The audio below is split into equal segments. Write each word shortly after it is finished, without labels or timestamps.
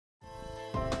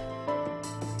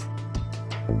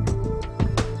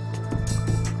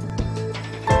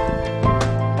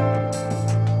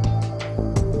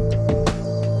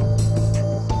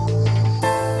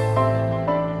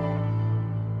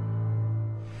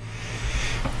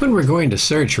When we're going to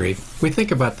surgery, we think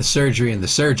about the surgery and the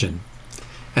surgeon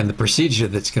and the procedure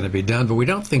that's going to be done, but we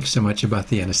don't think so much about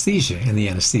the anesthesia and the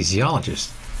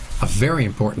anesthesiologist, a very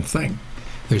important thing.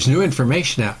 There's new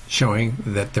information out showing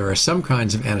that there are some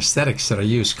kinds of anesthetics that are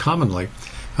used commonly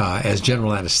as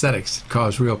general anesthetics that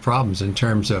cause real problems in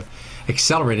terms of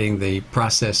accelerating the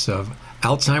process of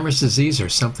Alzheimer's disease or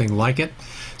something like it,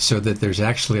 so that there's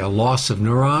actually a loss of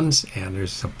neurons and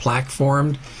there's a plaque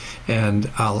formed and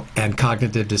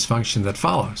cognitive dysfunction that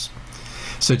follows.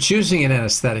 So choosing an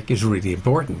anesthetic is really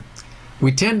important.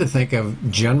 We tend to think of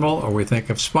general or we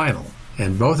think of spinal,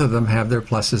 and both of them have their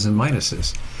pluses and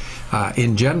minuses.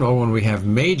 In general, when we have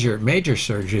major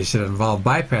surgeries that involve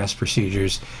bypass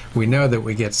procedures, we know that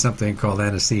we get something called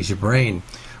anesthesia brain,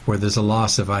 where there's a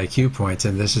loss of IQ points,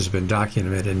 and this has been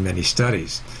documented in many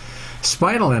studies.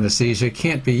 Spinal anesthesia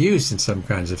can't be used in some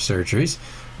kinds of surgeries,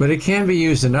 but it can be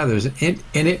used in others, and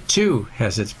it too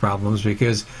has its problems,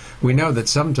 because we know that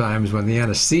sometimes when the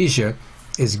anesthesia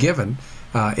is given,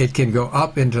 it can go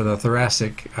up into the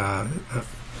thoracic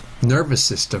nervous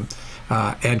system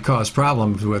and cause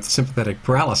problems with sympathetic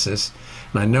paralysis.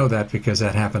 And I know that because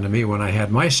that happened to me when I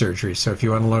had my surgery. So if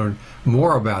you want to learn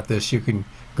more about this, you can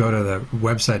go to the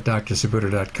website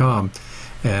drsaputo.com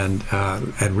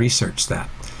and research that.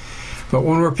 But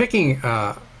when we're picking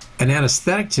an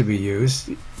anesthetic to be used,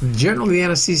 generally the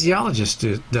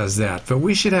anesthesiologist does that. But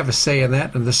we should have a say in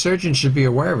that, and the surgeon should be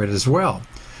aware of it as well.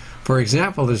 For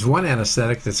example, there's one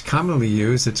anesthetic that's commonly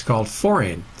used. It's called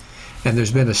Forane. And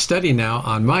there's been a study now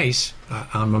on mice,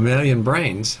 on mammalian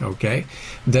brains, okay,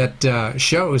 that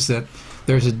shows that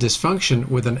there's a dysfunction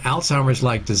with an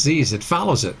Alzheimer's-like disease that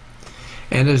follows it.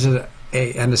 And there's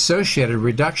an associated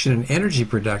reduction in energy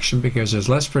production because there's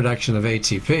less production of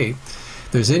ATP.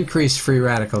 There's increased free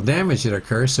radical damage that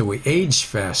occurs, so we age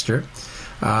faster.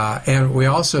 And we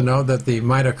also know that the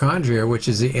mitochondria, which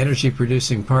is the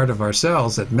energy-producing part of our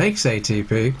cells that makes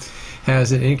ATP,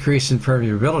 has an increase in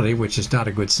permeability, which is not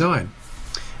a good sign.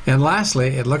 And lastly,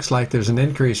 it looks like there's an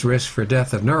increased risk for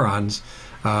death of neurons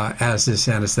as this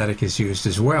anesthetic is used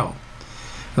as well.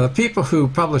 Now, the people who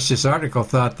published this article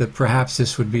thought that perhaps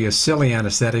this would be a silly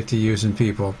anesthetic to use in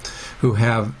people who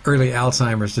have early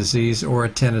Alzheimer's disease or a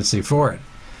tendency for it.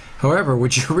 However,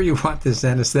 would you really want this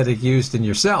anesthetic used in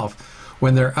yourself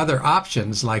when there are other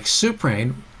options like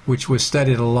Suprane, which was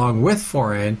studied along with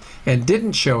Forane and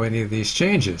didn't show any of these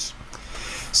changes?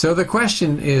 So the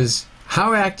question is,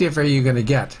 how active are you going to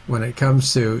get when it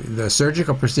comes to the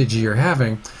surgical procedure you're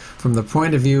having from the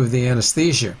point of view of the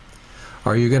anesthesia?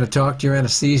 Are you going to talk to your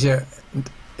anesthesia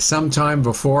sometime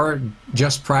before,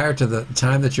 just prior to the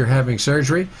time that you're having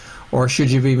surgery? Or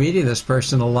should you be meeting this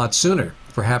person a lot sooner,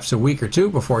 perhaps a week or two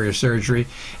before your surgery,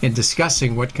 and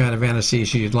discussing what kind of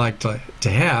anesthesia you'd like to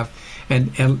have,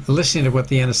 and listening to what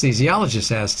the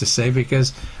anesthesiologist has to say,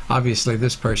 because obviously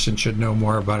this person should know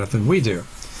more about it than we do.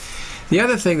 The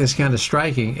other thing that's kind of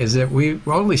striking is that we're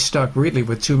only stuck really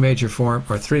with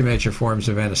three major forms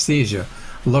of anesthesia: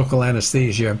 local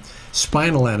anesthesia,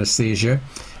 spinal anesthesia,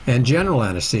 and general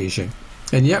anesthesia.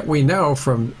 And yet we know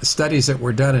from studies that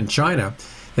were done in China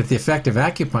that the effect of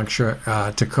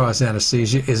acupuncture to cause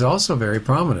anesthesia is also very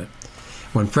prominent.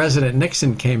 When President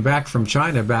Nixon came back from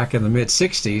China back in the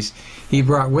mid-60s, he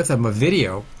brought with him a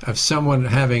video of someone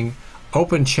having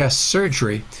open chest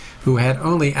surgery who had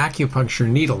only acupuncture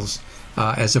needles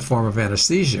as a form of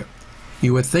anesthesia.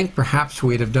 You would think perhaps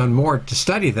we'd have done more to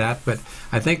study that, but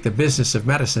I think the business of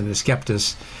medicine has kept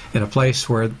us in a place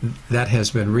where that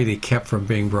has been really kept from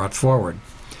being brought forward.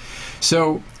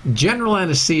 So general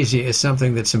anesthesia is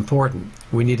something that's important.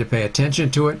 We need to pay attention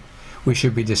to it. We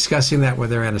should be discussing that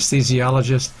with our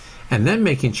anesthesiologist and then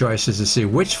making choices to see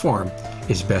which form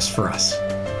is best for us.